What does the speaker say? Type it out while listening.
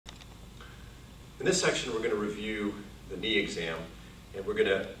In this section, we're going to review the knee exam, and we're going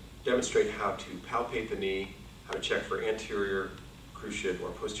to demonstrate how to palpate the knee, how to check for anterior cruciate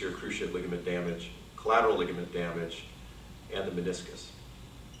or posterior cruciate ligament damage, collateral ligament damage, and the meniscus.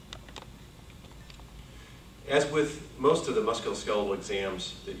 As with most of the musculoskeletal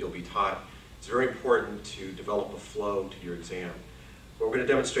exams that you'll be taught, it's very important to develop a flow to your exam. What we're going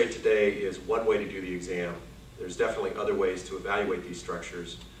to demonstrate today is one way to do the exam. There's definitely other ways to evaluate these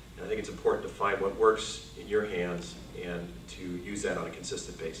structures, and I think it's important to find what works in your hands and to use that on a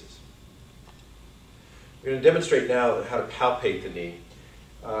consistent basis. We're going to demonstrate now how to palpate the knee.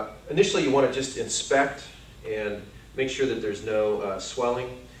 Initially, you want to just inspect and make sure that there's no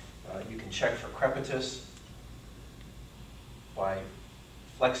swelling. You can check for crepitus by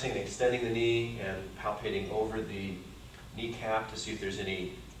flexing and extending the knee and palpating over the kneecap to see if there's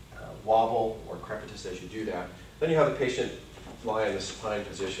any wobble or crepitus as you do that. Then you have the patient lie in the supine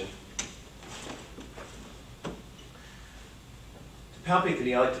position. To palpate the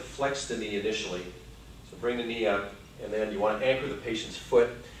knee, I like to flex the knee initially. So bring the knee up, and then you want to anchor the patient's foot.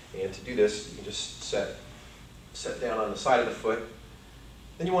 And to do this, you can just set down on the side of the foot.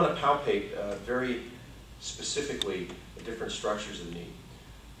 Then you want to palpate very specifically the different structures of the knee.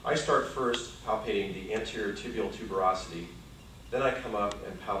 I start first palpating the anterior tibial tuberosity. Then I come up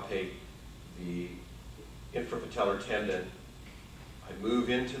and palpate the infrapatellar tendon. I move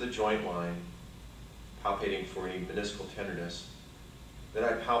into the joint line, palpating for any meniscal tenderness. Then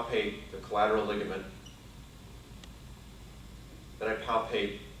I palpate the collateral ligament. Then I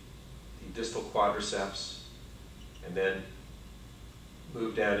palpate the distal quadriceps, and then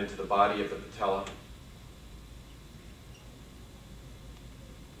move down into the body of the patella,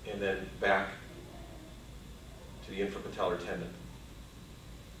 and then back to the infrapatellar tendon.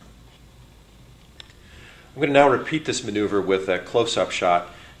 I'm going to now repeat this maneuver with a close-up shot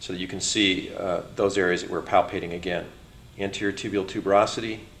so that you can see those areas that we're palpating again. Anterior tibial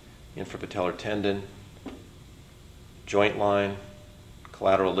tuberosity, infrapatellar tendon, joint line,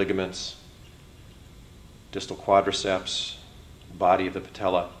 collateral ligaments, distal quadriceps, body of the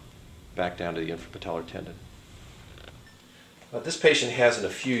patella, back down to the infrapatellar tendon. This patient has an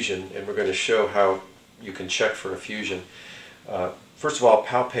effusion, and we're going to show how you can check for effusion. First of all,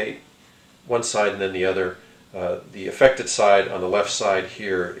 palpate one side and then the other. The affected side on the left side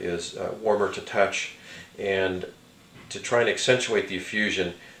here is warmer to touch, and to try and accentuate the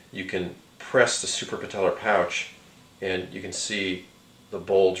effusion, you can press the suprapatellar pouch, and you can see the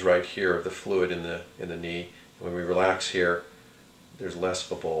bulge right here of the fluid in the knee. And when we relax here, there's less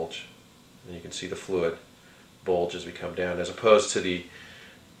of a bulge, and you can see the fluid bulge as we come down, as opposed to the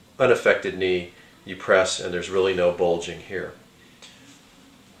unaffected knee. You press and there's really no bulging here.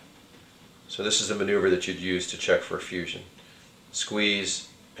 So this is the maneuver that you'd use to check for effusion. Squeeze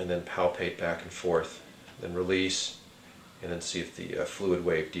and then palpate back and forth, then release, and then see if the fluid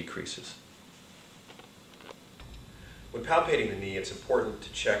wave decreases. When palpating the knee, it's important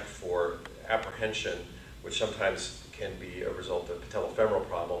to check for apprehension, which sometimes can be a result of patellofemoral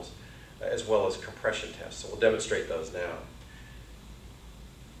problems, as well as compression tests. So we'll demonstrate those now.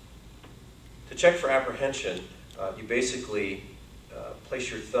 To check for apprehension, you basically place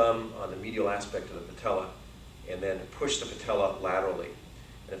your thumb on the medial aspect of the patella and then push the patella laterally.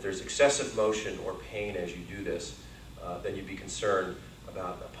 And if there's excessive motion or pain as you do this, then you'd be concerned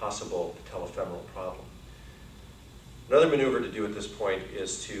about a possible patellofemoral problem. Another maneuver to do at this point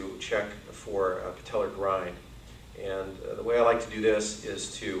is to check for a patellar grind. And the way I like to do this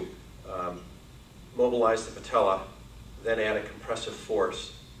is to mobilize the patella, then add a compressive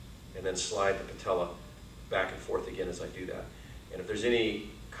force, and then slide the patella back and forth again as I do that. And if there's any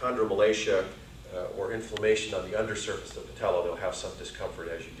chondromalacia or inflammation on the undersurface of the patella, they'll have some discomfort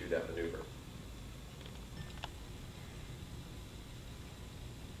as you do that maneuver.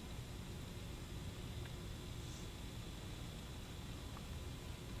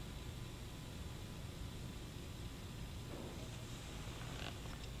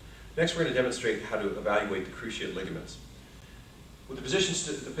 Next, we're going to demonstrate how to evaluate the cruciate ligaments. With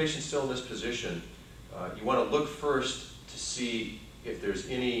the patient still in this position, you want to look first to see if there's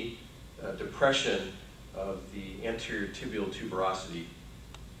any depression of the anterior tibial tuberosity.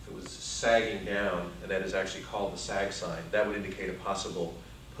 If it was sagging down, and that is actually called the sag sign, that would indicate a possible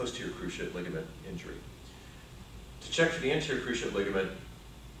posterior cruciate ligament injury. To check for the anterior cruciate ligament,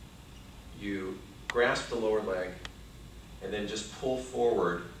 you grasp the lower leg and then just pull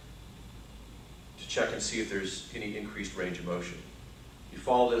forward to check and see if there's any increased range of motion. You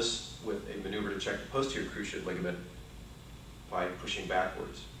follow this with a maneuver to check the posterior cruciate ligament by pushing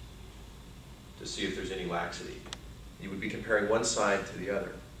backwards to see if there's any laxity. You would be comparing one side to the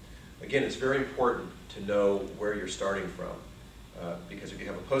other. Again, it's very important to know where you're starting from, because if you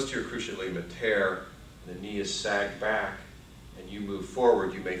have a posterior cruciate ligament tear, and the knee is sagged back, and you move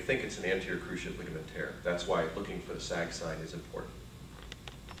forward, you may think it's an anterior cruciate ligament tear. That's why looking for the sag sign is important.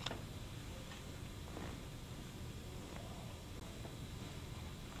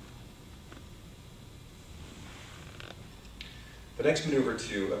 The next maneuver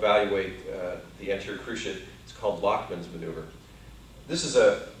to evaluate the anterior cruciate is called Lachman's maneuver. This is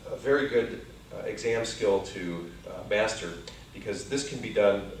a very good exam skill to master, because this can be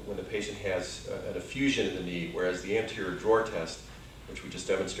done when the patient has an effusion in the knee, whereas the anterior drawer test, which we just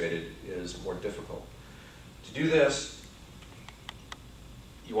demonstrated, is more difficult. To do this,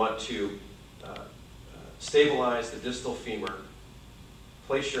 you want to stabilize the distal femur,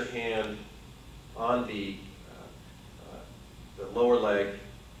 place your hand on the lower leg,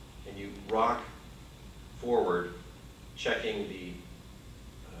 and you rock forward, checking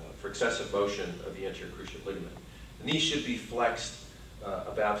for excessive motion of the anterior cruciate ligament. The knee should be flexed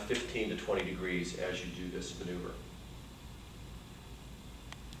about 15 to 20 degrees as you do this maneuver.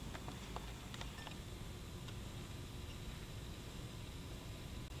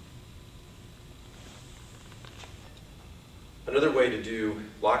 Another way to do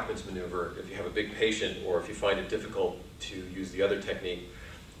Lachman's maneuver, if you have a big patient or if you find it difficult to use the other technique,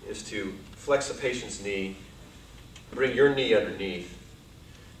 is to flex the patient's knee, bring your knee underneath,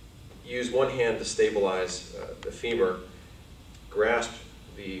 use one hand to stabilize the femur, grasp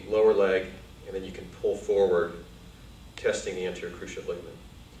the lower leg, and then you can pull forward, testing the anterior cruciate ligament.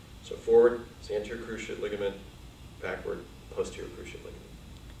 So forward, it's anterior cruciate ligament, backward, posterior cruciate ligament.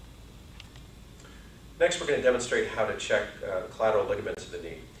 Next, we're going to demonstrate how to check the collateral ligaments of the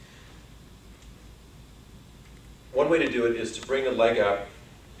knee. One way to do it is to bring the leg up,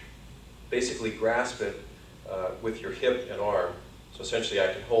 basically grasp it with your hip and arm. So essentially I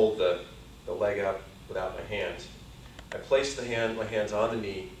can hold the leg up without my hands. I place my hands on the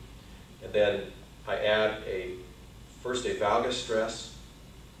knee, and then I add first a valgus stress,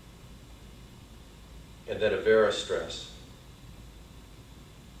 and then a varus stress.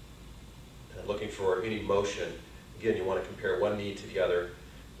 And looking for any motion. Again, you want to compare one knee to the other.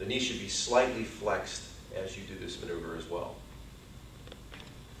 The knee should be slightly flexed as you do this maneuver as well.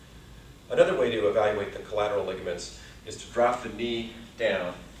 Another way to evaluate the collateral ligaments is to drop the knee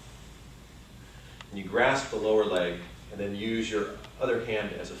down, and you grasp the lower leg, and then use your other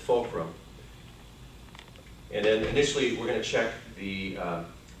hand as a fulcrum. And then initially we're going to check the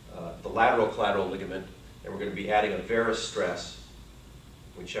lateral collateral ligament, and we're going to be adding a varus stress.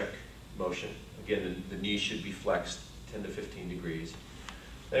 We check motion. Again, the knee should be flexed 10 to 15 degrees.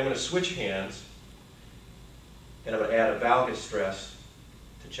 Then I'm going to switch hands, and I'm going to add a valgus stress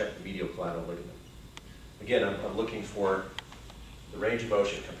to check the medial collateral ligament. Again, I'm looking for the range of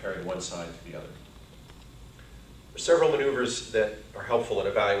motion comparing one side to the other. There are several maneuvers that are helpful in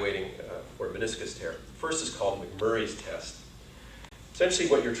evaluating for meniscus tear. The first is called McMurray's test. Essentially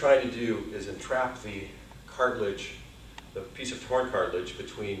what you're trying to do is entrap the cartilage, the piece of torn cartilage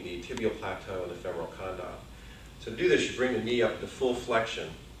between the tibial plateau and the femoral condyle. So to do this, you bring the knee up to full flexion.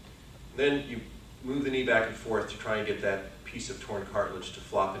 Then you move the knee back and forth to try and get that piece of torn cartilage to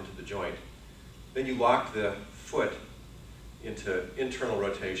flop into the joint. Then you lock the foot into internal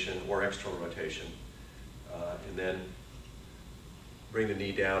rotation or external rotation, and then bring the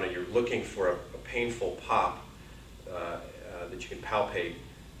knee down, and you're looking for a painful pop that you can palpate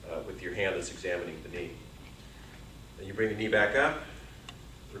with your hand that's examining the knee. Then you bring the knee back up,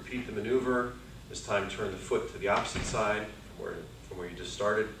 repeat the maneuver. This time turn the foot to the opposite side from where you just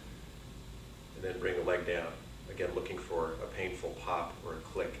started, and then bring the leg down. Again, looking for a painful pop or a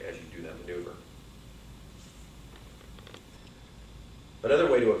click as you do that maneuver.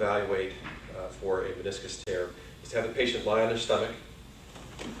 Another way to evaluate for a meniscus tear is to have the patient lie on their stomach.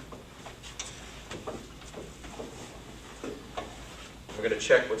 We're going to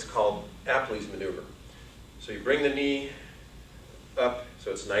check what's called Apley's maneuver. So you bring the knee up so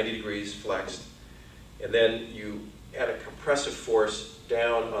it's 90 degrees flexed, and then you add a compressive force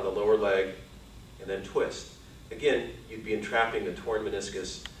down on the lower leg and then twist. Again, you'd be entrapping the torn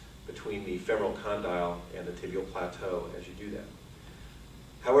meniscus between the femoral condyle and the tibial plateau as you do that.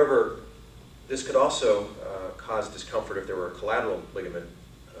 However, this could also cause discomfort if there were a collateral ligament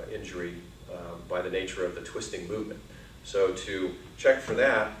injury by the nature of the twisting movement. So to check for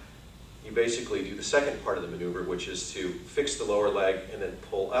that, you basically do the second part of the maneuver, which is to fix the lower leg and then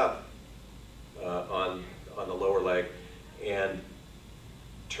pull up on the lower leg and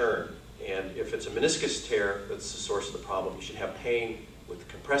turn. And if it's a meniscus tear that's the source of the problem, you should have pain with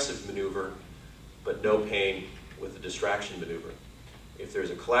the compressive maneuver, but no pain with the distraction maneuver. if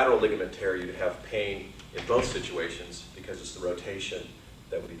there's a collateral ligament tear, you'd have pain in both situations because it's the rotation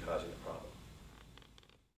that would be causing the problem.